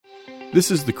This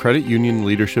is the Credit Union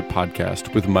Leadership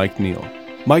Podcast with Mike Neal.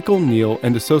 Michael Neal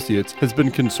and Associates has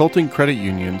been consulting credit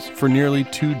unions for nearly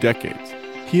 2 decades.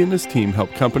 He and his team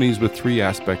help companies with 3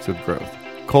 aspects of growth: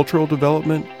 cultural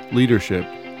development, leadership,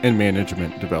 and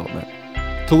management development.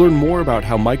 To learn more about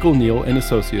how Michael Neal and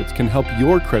Associates can help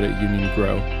your credit union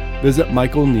grow, visit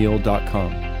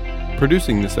michaelneal.com.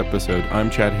 Producing this episode, I'm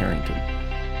Chad Harrington.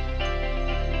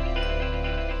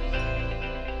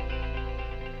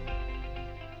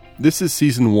 This is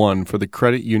Season 1 for the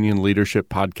Credit Union Leadership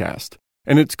Podcast,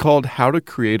 and it's called How to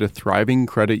Create a Thriving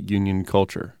Credit Union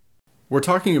Culture. We're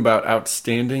talking about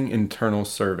outstanding internal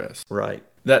service. Right.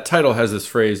 That title has this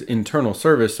phrase, internal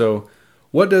service, so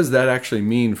what does that actually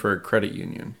mean for a credit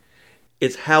union?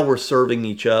 It's how we're serving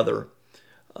each other.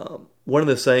 One of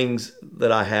the sayings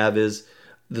that I have is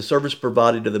the service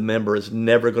provided to the member is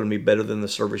never going to be better than the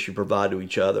service you provide to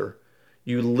each other.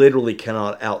 You literally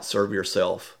cannot outserve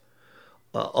yourself.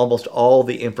 Almost all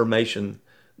the information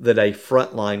that a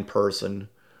frontline person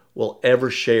will ever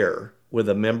share with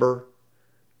a member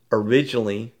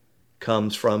originally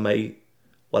comes from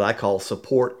what I call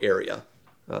support area.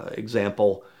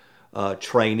 Example,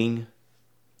 training,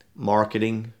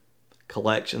 marketing,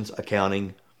 collections,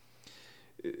 accounting.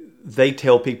 They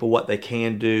tell people what they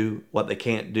can do, what they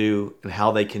can't do, and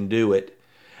how they can do it.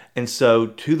 And so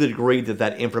to the degree that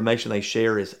that information they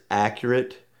share is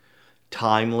accurate,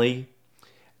 timely,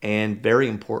 and very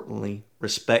importantly,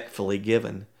 respectfully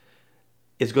given,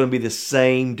 it's going to be the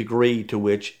same degree to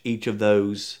which each of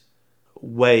those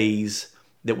ways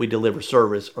that we deliver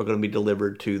service are going to be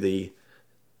delivered to the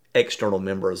external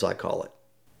member, as I call it.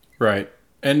 Right.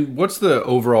 And what's the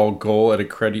overall goal at a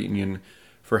credit union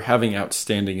for having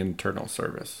outstanding internal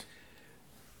service?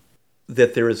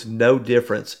 That there is no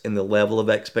difference in the level of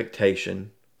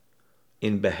expectation,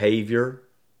 in behavior,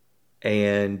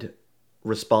 and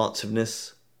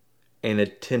responsiveness, and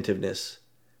attentiveness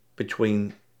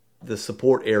between the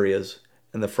support areas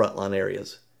and the frontline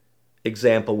areas.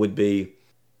 Example would be,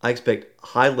 I expect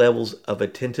high levels of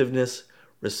attentiveness,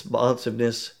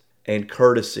 responsiveness, and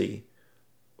courtesy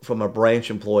from a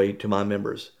branch employee to my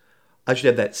members. I should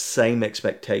have that same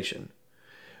expectation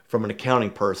from an accounting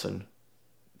person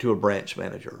to a branch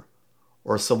manager,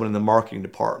 or someone in the marketing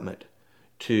department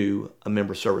to a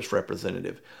member service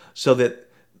representative, so that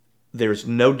there's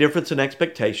no difference in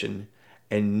expectation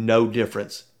and no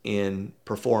difference in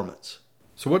performance.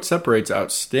 So what separates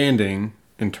outstanding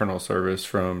internal service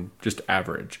from just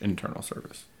average internal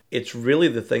service? It's really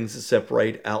the things that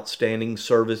separate outstanding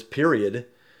service, period,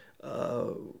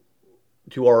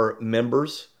 to our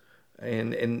members.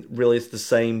 And really it's the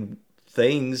same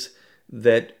things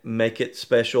that make it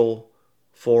special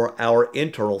for our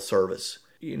internal service.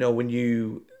 You know, when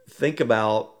you think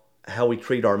about how we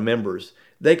treat our members,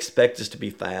 they expect us to be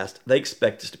fast. They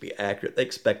expect us to be accurate. They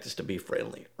expect us to be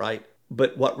friendly, right?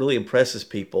 But what really impresses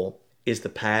people is the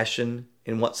passion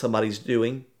in what somebody's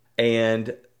doing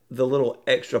and the little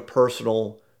extra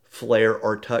personal flair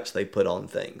or touch they put on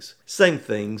things. Same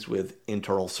things with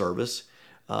internal service.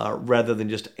 Rather than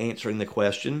just answering the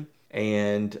question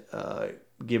and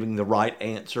giving the right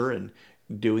answer and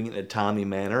doing it in a timely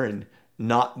manner and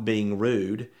not being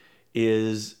rude,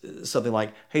 is something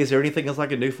like, hey, is there anything else I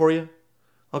can do for you?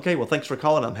 Okay, well, thanks for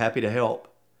calling. I'm happy to help.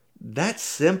 That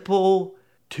simple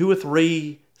 2 or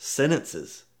 3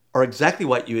 sentences are exactly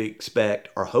what you expect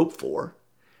or hope for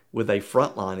with a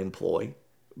frontline employee.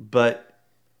 But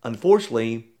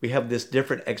unfortunately, we have this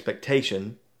different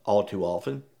expectation all too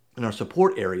often in our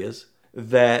support areas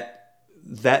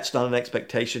that's not an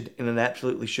expectation, and it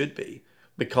absolutely should be.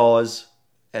 Because,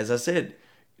 as I said,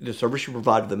 the service you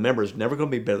provide to the member is never going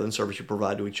to be better than the service you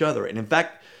provide to each other. And in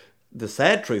fact, the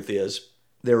sad truth is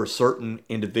there are certain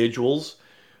individuals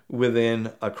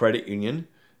within a credit union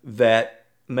that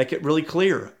make it really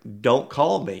clear, don't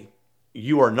call me.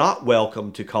 You are not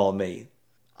welcome to call me.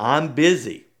 I'm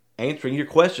busy. Answering your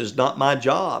question is not my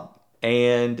job.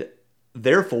 And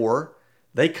therefore,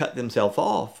 they cut themselves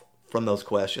off from those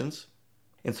questions.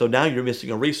 And so now you're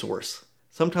missing a resource.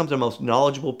 Sometimes the most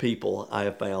knowledgeable people I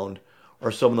have found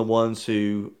are some of the ones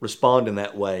who respond in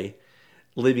that way,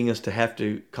 leaving us to have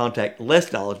to contact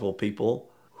less knowledgeable people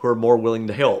who are more willing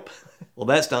to help. Well,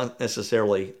 that's not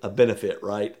necessarily a benefit,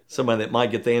 right? Somebody that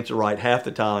might get the answer right half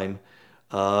the time,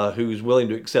 who's willing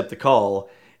to accept the call,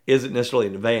 isn't necessarily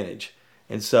an advantage.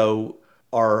 And so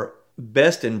our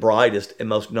best and brightest and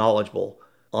most knowledgeable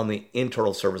on the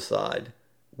internal service side,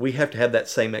 we have to have that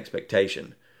same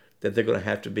expectation that they're going to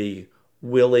have to be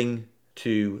willing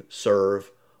to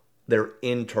serve their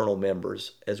internal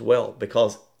members as well,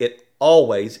 because it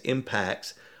always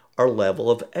impacts our level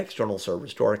of external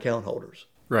service to our account holders.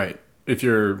 Right. If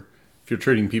you're if you're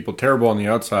treating people terrible on the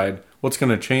outside, what's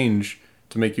going to change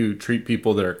to make you treat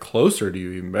people that are closer to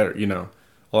you even better? You know,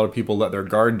 a lot of people let their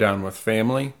guard down with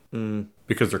family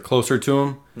because they're closer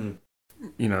to them.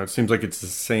 You know, it seems like it's the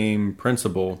same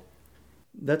principle.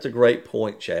 That's a great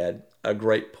point, Chad. A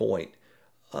great point.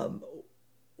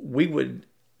 We would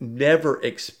never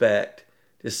expect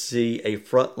to see a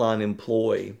frontline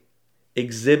employee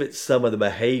exhibit some of the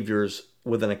behaviors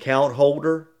with an account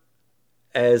holder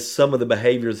as some of the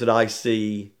behaviors that I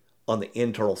see on the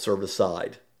internal service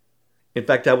side. In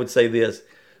fact, I would say this.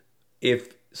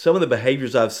 If some of the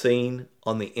behaviors I've seen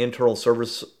on the internal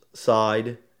service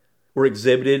side were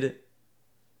exhibited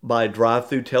by a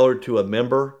drive-through teller to a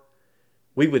member,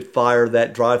 we would fire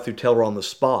that drive-through teller on the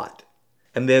spot.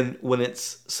 And then when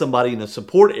it's somebody in a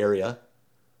support area,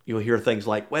 you'll hear things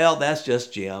like, well, that's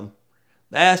just Jim.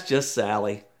 That's just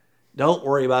Sally. Don't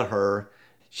worry about her.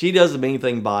 She doesn't mean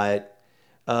anything by it.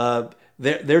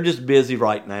 They're just busy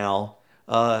right now.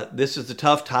 This is a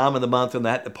tough time of the month in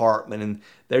that department, and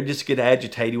they just get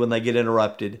agitated when they get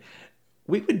interrupted.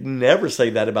 We would never say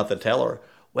that about the teller.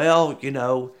 Well, you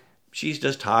know, she's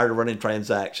just tired of running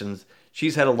transactions.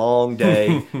 She's had a long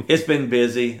day. It's been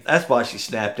busy. That's why she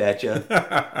snapped at you.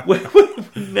 We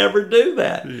never do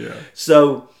that. Yeah.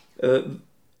 So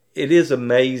it is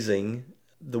amazing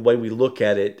the way we look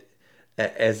at it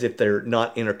as if they're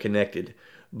not interconnected.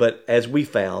 But as we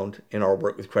found in our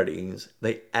work with credit unions,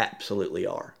 they absolutely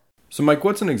are. So, Mike,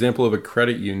 what's an example of a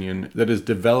credit union that has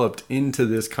developed into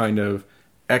this kind of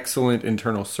excellent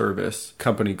internal service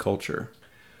company culture?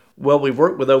 Well, we've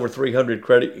worked with over 300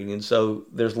 credit unions, so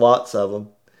there's lots of them.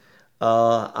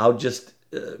 I'll just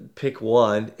pick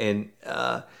one, and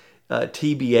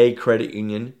TBA Credit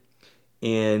Union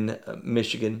in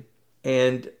Michigan.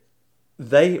 And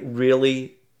they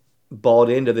really bought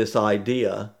into this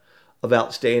idea of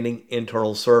outstanding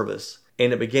internal service.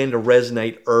 And it began to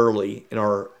resonate early in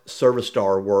our Service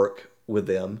Star work with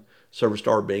them, Service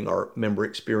Star being our member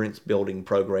experience building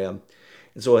program.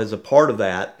 And so as a part of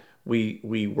that,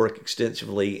 we work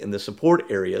extensively in the support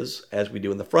areas, as we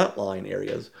do in the frontline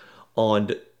areas,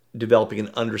 on developing an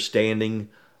understanding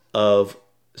of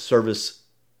service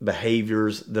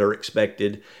behaviors that are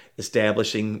expected,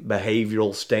 establishing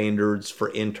behavioral standards for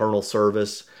internal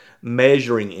service,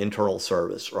 measuring internal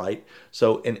service, right?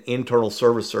 So an internal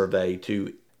service survey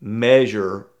to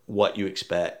measure what you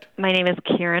expect. My name is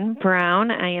Karen Brown.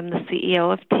 I am the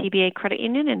CEO of TBA Credit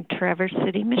Union in Traverse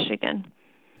City, Michigan.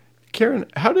 Karen,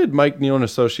 how did Mike Neal and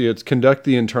Associates conduct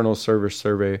the internal service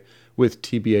survey with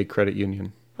TBA Credit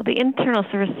Union? Well, the internal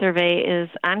service survey is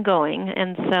ongoing,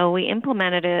 and so we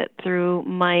implemented it through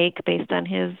Mike based on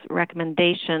his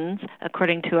recommendations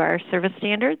according to our service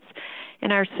standards.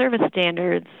 And our service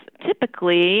standards,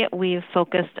 typically, we've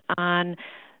focused on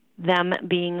them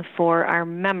being for our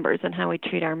members and how we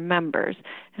treat our members.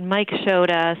 And Mike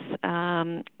showed us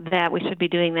that we should be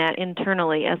doing that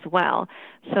internally as well.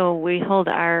 So we hold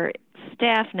our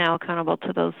staff now accountable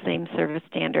to those same service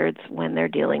standards when they're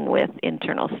dealing with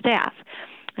internal staff.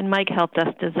 And Mike helped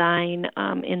us design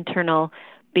internal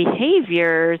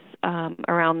behaviors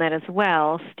around that as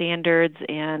well, standards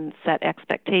and set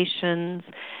expectations.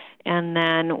 And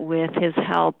then with his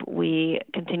help, we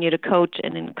continue to coach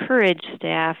and encourage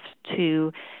staff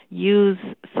to use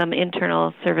some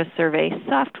internal service survey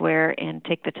software and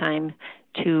take the time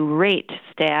to rate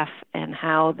staff and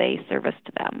how they serviced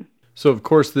them. So, of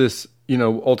course, this,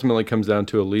 ultimately comes down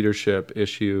to a leadership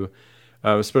issue,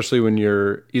 especially when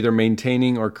you're either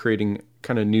maintaining or creating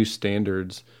kind of new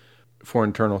standards for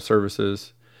internal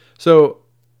services. So,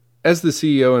 as the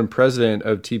CEO and president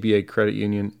of TBA Credit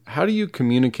Union, how do you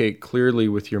communicate clearly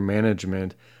with your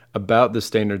management about the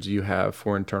standards you have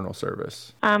for internal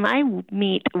service? I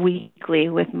meet weekly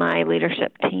with my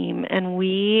leadership team, and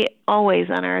we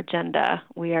always on our agenda,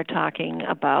 we are talking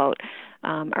about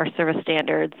our service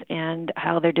standards and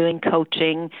how they're doing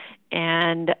coaching.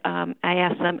 And I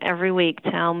ask them every week,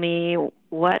 tell me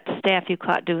what staff you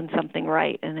caught doing something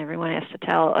right. And everyone has to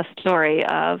tell a story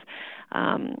of,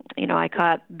 I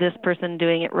caught this person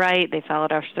doing it right. They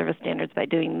followed our service standards by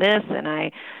doing this, and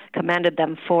I commended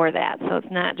them for that. So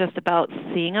it's not just about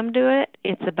seeing them do it.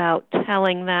 It's about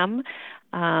telling them,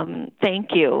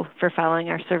 thank you for following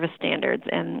our service standards.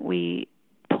 And we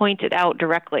point it out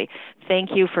directly.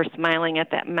 Thank you for smiling at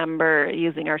that member,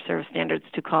 using our service standards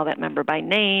to call that member by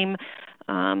name.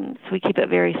 So we keep it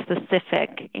very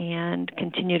specific and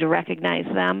continue to recognize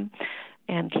them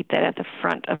and keep that at the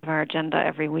front of our agenda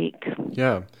every week.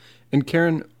 Yeah. And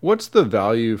Karen, what's the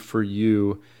value for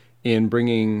you in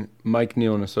bringing Mike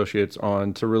Neal and Associates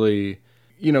on to really,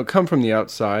 come from the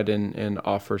outside and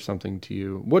offer something to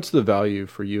you, what's the value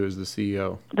for you as the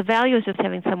CEO? The value is just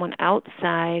having someone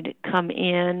outside come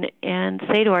in and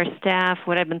say to our staff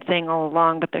what I've been saying all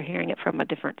along, but they're hearing it from a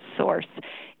different source.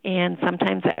 And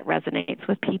sometimes that resonates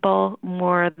with people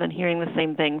more than hearing the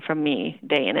same thing from me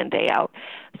day in and day out.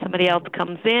 Somebody else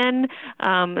comes in,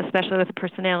 especially with a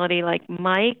personality like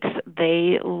Mike's,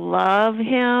 they love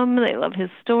him. They love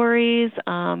his stories.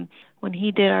 When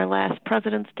he did our last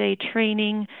President's Day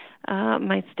training,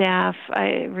 my staff,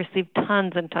 I received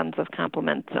tons and tons of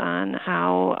compliments on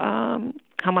how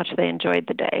much they enjoyed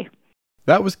the day.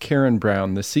 That was Karen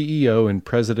Brown, the CEO and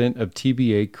president of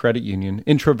TBA Credit Union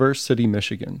in Traverse City,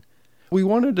 Michigan. We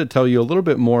wanted to tell you a little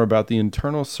bit more about the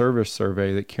internal service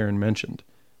survey that Karen mentioned.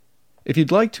 If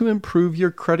you'd like to improve your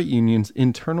credit union's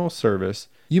internal service,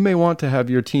 you may want to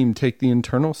have your team take the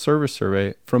internal service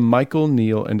survey from Michael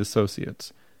Neal and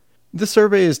Associates. The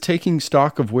survey is taking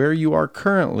stock of where you are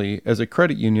currently as a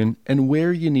credit union and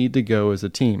where you need to go as a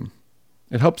team.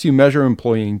 It helps you measure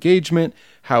employee engagement,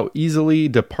 how easily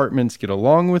departments get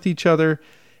along with each other,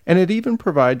 and it even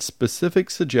provides specific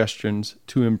suggestions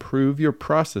to improve your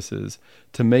processes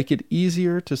to make it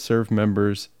easier to serve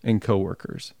members and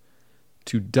coworkers.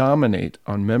 To dominate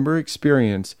on member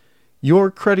experience, your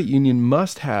credit union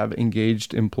must have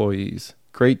engaged employees,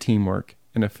 great teamwork,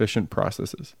 and efficient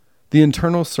processes. The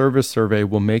internal service survey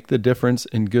will make the difference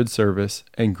in good service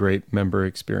and great member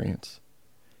experience.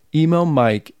 Email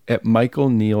Mike at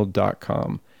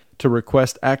michaelneal.com to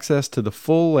request access to the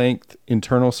full-length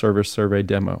internal service survey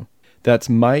demo. That's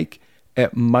Mike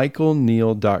at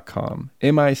michaelneal.com,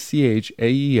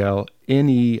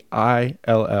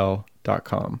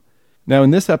 michaelneil.com. Now,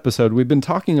 in this episode, we've been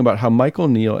talking about how Michael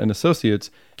Neal and Associates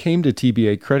came to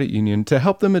TBA Credit Union to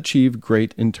help them achieve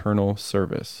great internal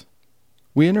service.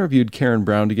 We interviewed Karen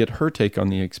Brown to get her take on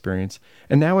the experience,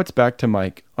 and now it's back to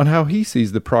Mike on how he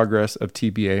sees the progress of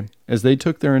TBA as they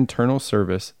took their internal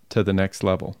service to the next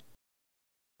level.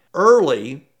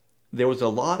 Early, there was a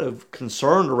lot of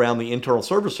concern around the internal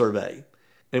service survey.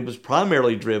 It was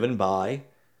primarily driven by,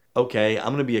 okay, I'm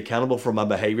going to be accountable for my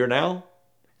behavior now.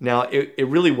 Now, it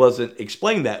really wasn't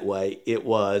explained that way. It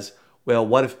was, well,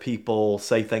 what if people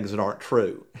say things that aren't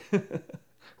true?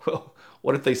 Well,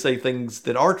 what if they say things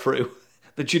that are true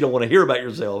that you don't want to hear about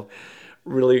yourself,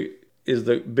 really is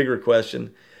the bigger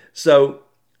question. So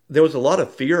there was a lot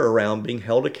of fear around being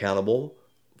held accountable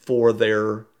for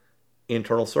their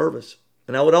internal service.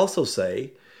 And I would also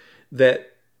say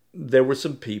that there were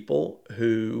some people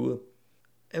who,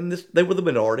 and they were the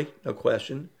minority, no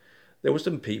question, there were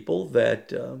some people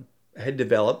that had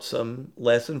developed some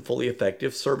less than fully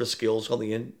effective service skills on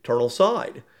the internal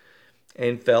side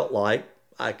and felt like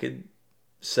I could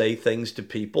say things to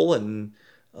people and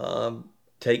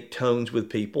take tones with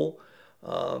people,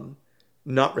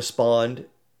 not respond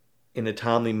in a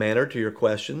timely manner to your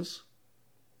questions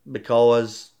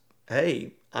because,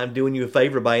 hey, I'm doing you a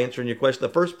favor by answering your question in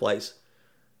the first place.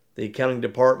 The accounting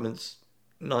department's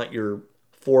not your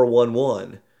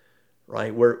 411,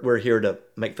 right? We're here to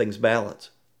make things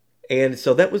balance. And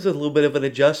so that was a little bit of an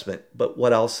adjustment. But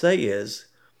what I'll say is,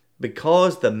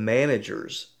 because the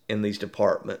managers in these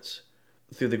departments,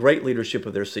 through the great leadership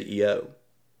of their CEO,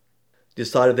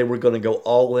 decided they were going to go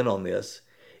all in on this,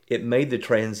 it made the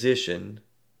transition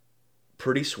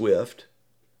pretty swift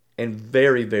and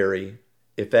very, very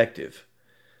effective,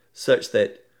 such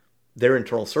that their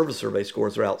internal service survey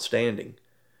scores are outstanding.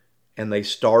 And they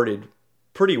started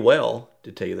pretty well,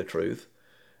 to tell you the truth,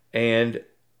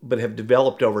 but have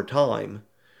developed over time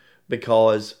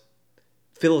because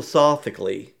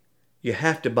philosophically, you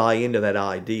have to buy into that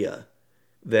idea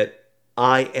that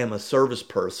I am a service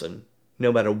person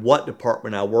no matter what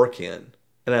department I work in.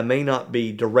 And I may not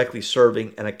be directly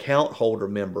serving an account holder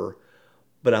member,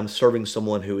 but I'm serving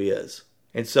someone who is.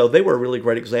 And so they were a really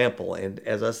great example. And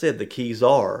as I said, the keys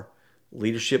are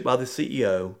leadership by the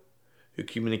CEO, who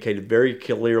communicated very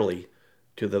clearly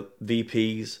to the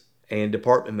VPs and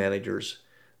department managers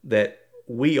that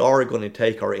we are going to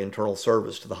take our internal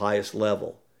service to the highest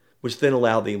level, which then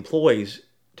allowed the employees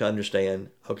to understand,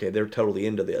 okay, they're totally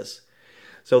into this.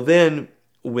 So then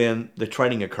when the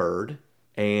training occurred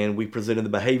and we presented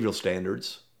the behavioral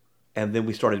standards and then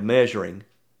we started measuring,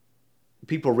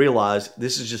 people realized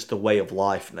this is just the way of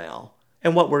life now.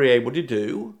 And what we're able to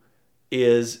do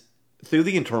is, through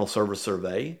the internal service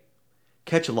survey,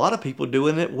 catch a lot of people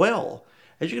doing it well.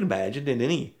 As you can imagine, in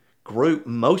any group,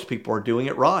 most people are doing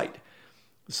it right.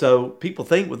 So people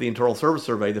think with the internal service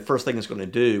survey, the first thing it's going to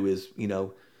do is,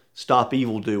 stop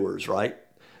evildoers, right?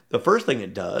 The first thing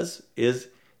it does is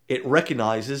it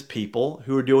recognizes people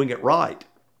who are doing it right.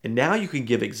 And now you can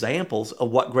give examples of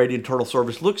what great internal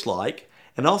service looks like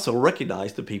and also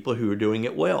recognize the people who are doing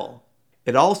it well.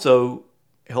 It also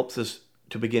helps us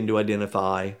to begin to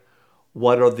identify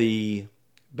what are the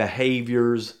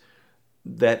behaviors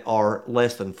that are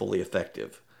less than fully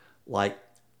effective, like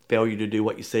failure to do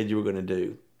what you said you were going to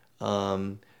do,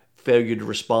 failure to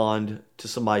respond to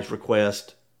somebody's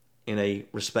request in a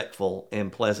respectful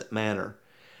and pleasant manner.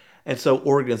 And so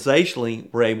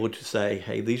organizationally, we're able to say,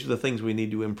 hey, these are the things we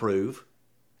need to improve.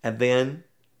 And then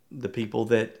the people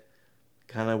that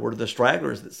kind of were the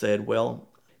stragglers that said, well,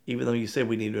 even though you said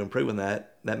we need to improve on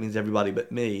that, that means everybody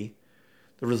but me.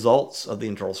 The results of the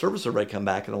internal service survey come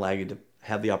back and allow you to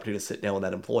have the opportunity to sit down with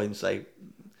that employee and say,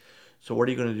 so what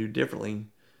are you going to do differently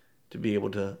to be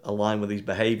able to align with these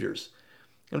behaviors?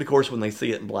 And of course, when they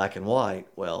see it in black and white,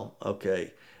 well,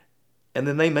 okay. And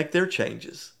then they make their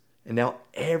changes. And now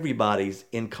everybody's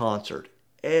in concert.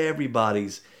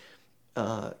 Everybody's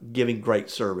giving great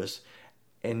service.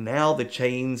 And now the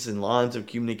chains and lines of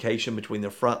communication between the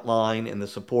front line and the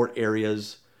support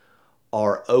areas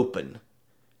are open.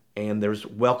 And there's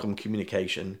welcome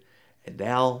communication. And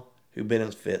now who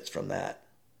benefits from that?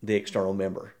 The external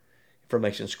member.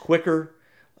 Information's quicker,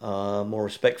 more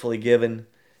respectfully given,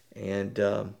 and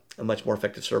a much more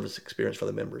effective service experience for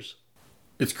the members.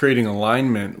 It's creating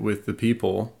alignment with the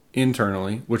people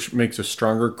internally, which makes a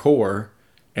stronger core,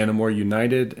 and a more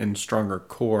united and stronger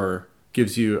core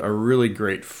gives you a really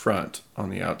great front on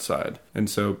the outside. And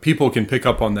so people can pick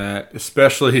up on that,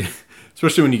 especially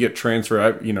when you get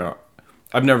transferred.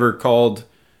 I've never called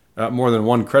more than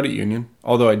one credit union,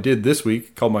 although I did this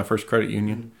week, called my first credit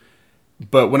union.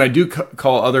 But when I do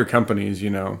call other companies,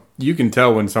 you can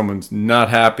tell when someone's not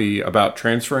happy about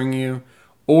transferring you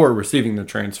or receiving the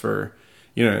transfer,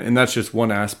 and that's just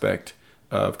one aspect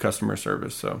of customer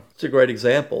service. So it's a great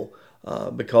example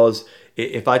because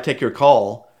if I take your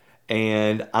call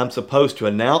and I'm supposed to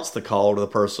announce the call to the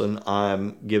person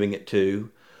I'm giving it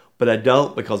to, but I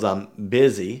don't because I'm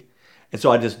busy, and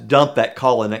so I just dump that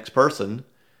call to the next person,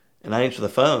 and I answer the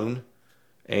phone,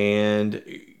 and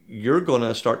you're going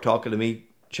to start talking to me,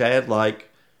 Chad, like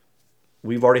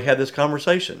we've already had this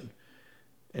conversation.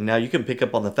 And now you can pick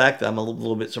up on the fact that I'm a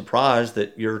little bit surprised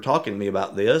that you're talking to me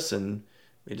about this, and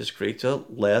it just creates a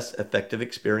less effective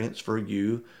experience for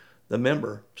you, the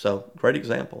member. So, great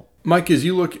example. Mike, as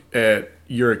you look at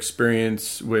your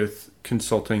experience with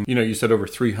consulting, you said over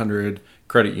 300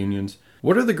 credit unions.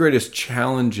 What are the greatest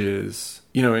challenges,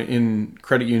 in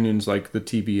credit unions like the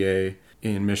TBA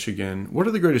in Michigan? What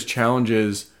are the greatest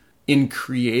challenges in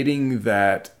creating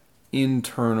that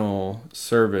internal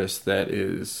service that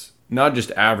is not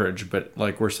just average, but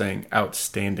like we're saying,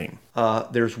 outstanding?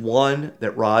 There's one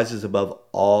that rises above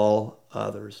all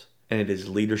others, and it is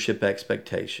leadership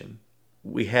expectation.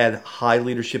 We had high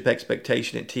leadership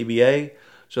expectation at TBA,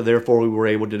 so therefore we were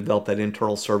able to develop that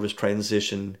internal service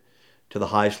transition to the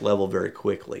highest level very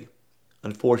quickly.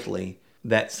 Unfortunately,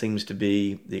 that seems to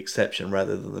be the exception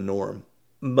rather than the norm.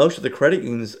 Most of the credit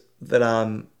unions that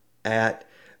I'm at,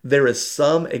 there is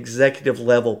some executive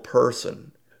level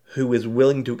person who is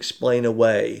willing to explain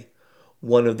away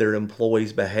one of their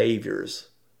employees' behaviors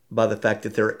by the fact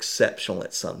that they're exceptional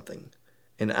at something.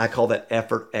 And I call that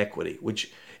effort equity,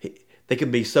 which they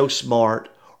can be so smart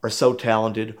or so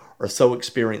talented or so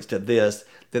experienced at this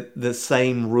that the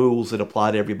same rules that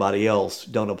apply to everybody else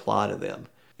don't apply to them.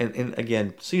 And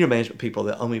again, senior management people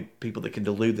are the only people that can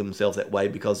delude themselves that way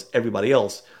because everybody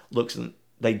else looks and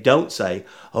they don't say,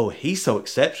 oh, he's so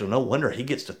exceptional, no wonder he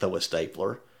gets to throw a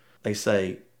stapler. They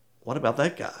say, what about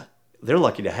that guy? They're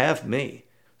lucky to have me.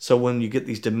 So when you get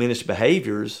these diminished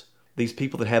behaviors, these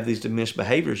people that have these diminished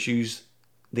behaviors use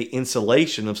the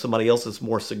insulation of somebody else's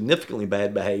more significantly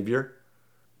bad behavior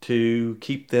to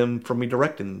keep them from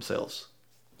redirecting themselves.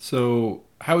 So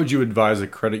how would you advise a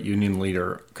credit union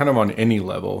leader, kind of on any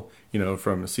level,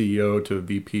 from a CEO to a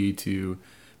VP to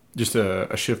just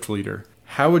a shift leader?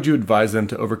 How would you advise them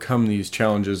to overcome these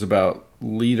challenges about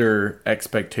leader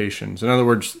expectations? In other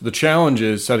words, the challenge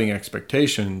is setting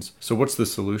expectations. So what's the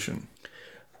solution?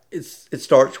 It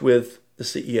starts with the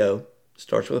CEO,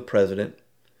 starts with the president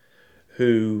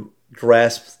who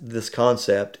grasps this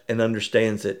concept and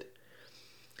understands it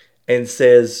and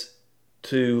says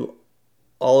to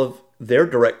all of their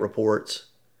direct reports,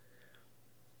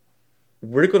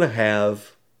 we're going to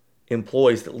have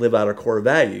employees that live out our core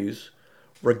values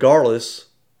regardless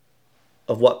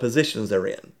of what positions they're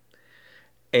in.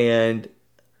 And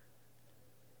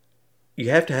you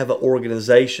have to have an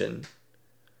organization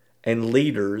and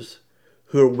leaders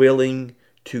who are willing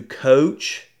to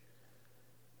coach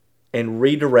and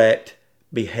redirect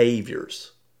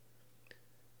behaviors.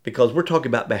 because we're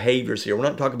talking about behaviors here. We're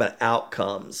not talking about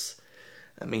outcomes.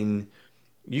 I mean,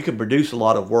 you can produce a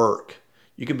lot of work.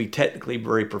 You can be technically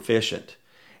very proficient.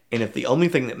 And if the only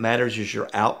thing that matters is your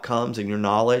outcomes and your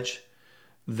knowledge,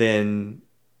 then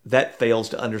that fails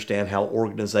to understand how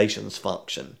organizations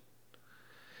function.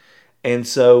 And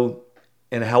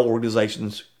how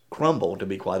organizations crumble, to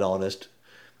be quite honest.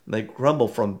 They crumble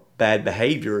from bad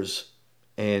behaviors,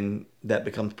 and that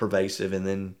becomes pervasive. And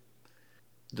then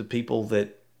the people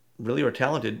that really are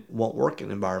talented won't work in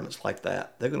environments like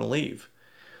that. They're going to leave.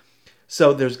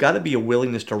 So there's got to be a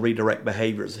willingness to redirect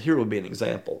behaviors. Here would be an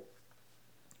example.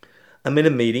 I'm in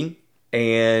a meeting,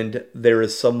 and there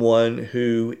is someone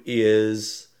who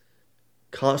is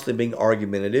constantly being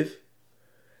argumentative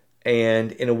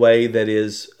and in a way that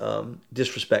is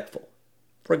disrespectful.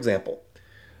 For example,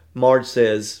 Marge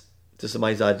says to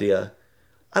somebody's idea,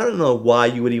 I don't know why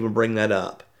you would even bring that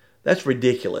up. That's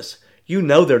ridiculous. You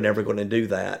know they're never going to do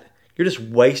that. You're just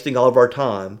wasting all of our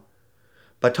time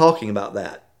by talking about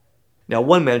that. Now,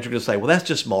 one manager could say, well, that's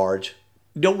just Marge.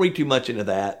 Don't read too much into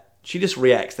that. She just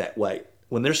reacts that way.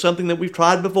 When there's something that we've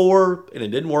tried before and it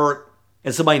didn't work,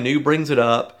 and somebody new brings it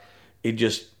up, it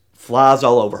just flies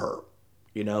all over her.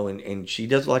 And she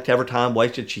doesn't like to have her time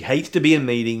wasted. She hates to be in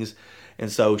meetings,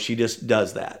 and so she just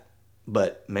does that.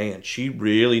 But, man, she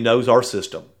really knows our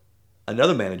system.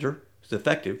 Another manager who's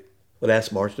effective would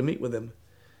ask Marge to meet with him.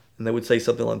 And they would say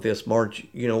something like this, Marge,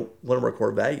 one of our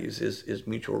core values is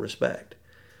mutual respect.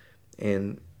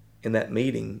 And in that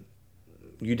meeting,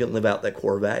 you didn't live out that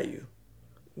core value.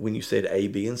 When you said A,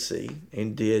 B, and C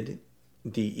and did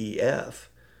D, E, F,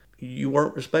 you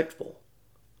weren't respectful.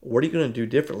 What are you going to do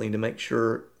differently to make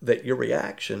sure that your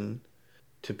reaction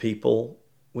to people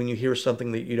when you hear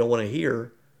something that you don't want to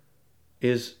hear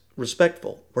is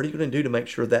respectful? What are you going to do to make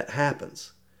sure that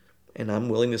happens? And I'm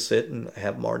willing to sit and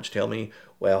have Marge tell me,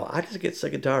 well, I just get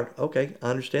sick and tired. Okay, I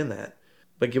understand that.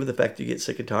 But given the fact that you get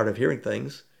sick and tired of hearing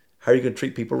things, how are you going to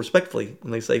treat people respectfully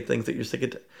when they say things that you're sick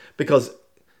of? Because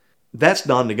that's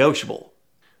non-negotiable.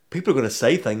 People are going to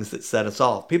say things that set us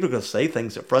off. People are going to say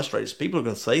things that frustrate us. People are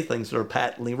going to say things that are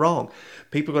patently wrong.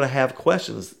 People are going to have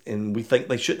questions, and we think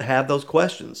they shouldn't have those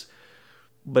questions.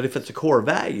 But if it's a core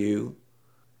value,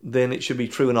 then it should be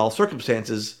true in all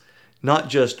circumstances, not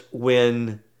just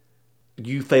when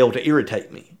you fail to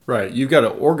irritate me. Right. You've got to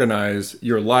organize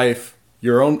your life,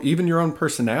 even your own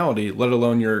personality, let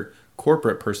alone your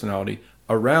corporate personality,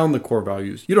 around the core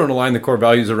values. You don't align the core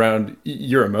values around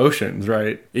your emotions,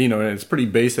 right? And it's pretty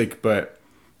basic, but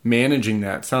managing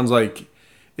that sounds like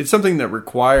it's something that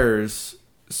requires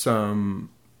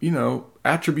some,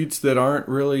 attributes that aren't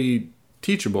really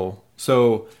teachable.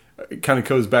 So it kind of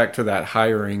goes back to that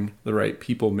hiring the right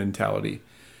people mentality.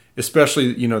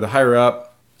 Especially, the higher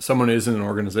up someone is in an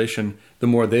organization, the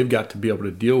more they've got to be able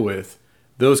to deal with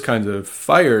those kinds of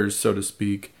fires, so to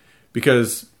speak,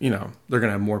 because, they're going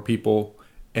to have more people,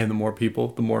 and the more people,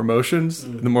 the more emotions,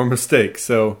 and the more mistakes.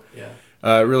 So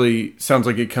it really sounds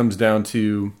like it comes down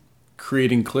to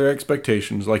creating clear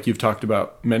expectations, like you've talked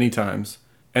about many times,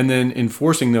 and then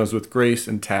enforcing those with grace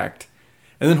and tact,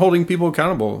 and then holding people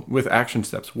accountable with action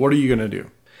steps. What are you going to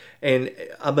do? And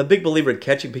I'm a big believer in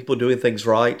catching people doing things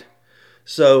right.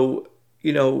 So,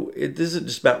 this isn't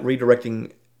just about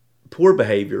redirecting poor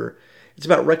behavior. It's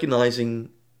about recognizing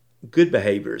good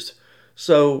behaviors.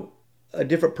 So a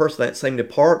different person in that same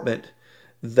department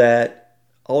that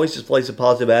always displays a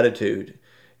positive attitude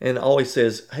and always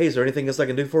says, hey, is there anything else I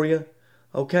can do for you?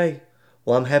 Okay,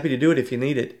 well, I'm happy to do it if you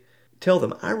need it. Tell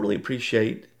them, I really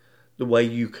appreciate the way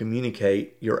you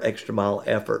communicate your extra mile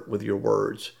effort with your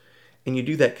words. And you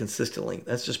do that consistently.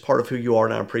 That's just part of who you are,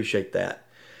 and I appreciate that.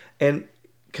 And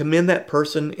commend that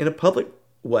person in a public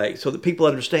way so that people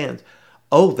understand,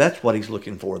 oh, that's what he's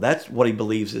looking for. That's what he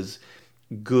believes is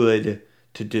good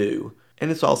to do. And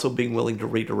it's also being willing to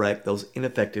redirect those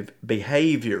ineffective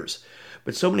behaviors.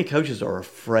 But so many coaches are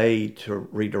afraid to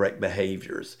redirect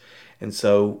behaviors. And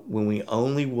so when we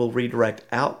only will redirect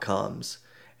outcomes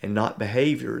and not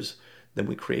behaviors, then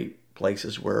we create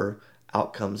places where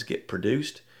outcomes get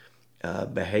produced,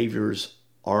 behaviors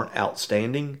aren't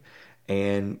outstanding,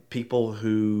 and people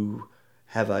who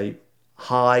have a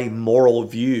high moral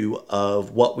view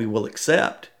of what we will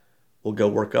accept will go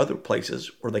work other places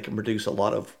where they can produce a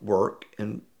lot of work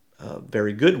and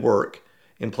very good work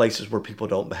in places where people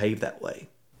don't behave that way.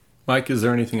 Mike, is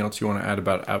there anything else you want to add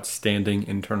about outstanding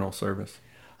internal service?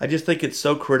 I just think it's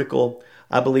so critical.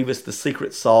 I believe it's the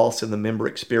secret sauce in the member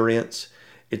experience.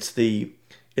 It's the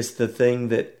thing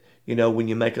that, when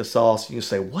you make a sauce, you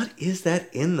say, what is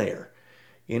that in there?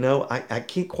 I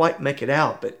can't quite make it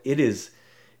out, but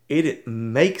it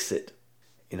makes it.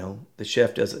 the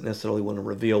chef doesn't necessarily want to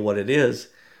reveal what it is,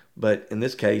 but in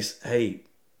this case, hey,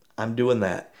 I'm doing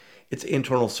that. It's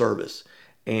internal service,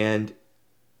 and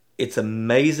it's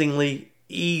amazingly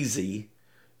easy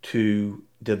to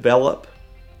develop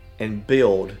and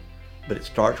build, but it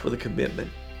starts with a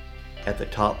commitment at the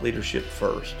top leadership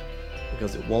first,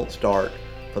 because it won't start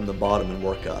from the bottom and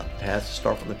work up. It has to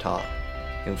start from the top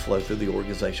and flow through the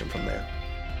organization from there.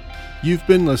 You've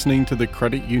been listening to the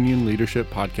Credit Union Leadership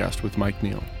Podcast with Mike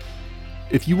Neal.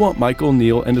 If you want Michael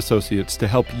Neal and Associates to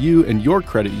help you and your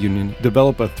credit union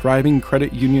develop a thriving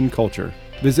credit union culture,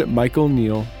 visit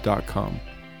michaelneal.com.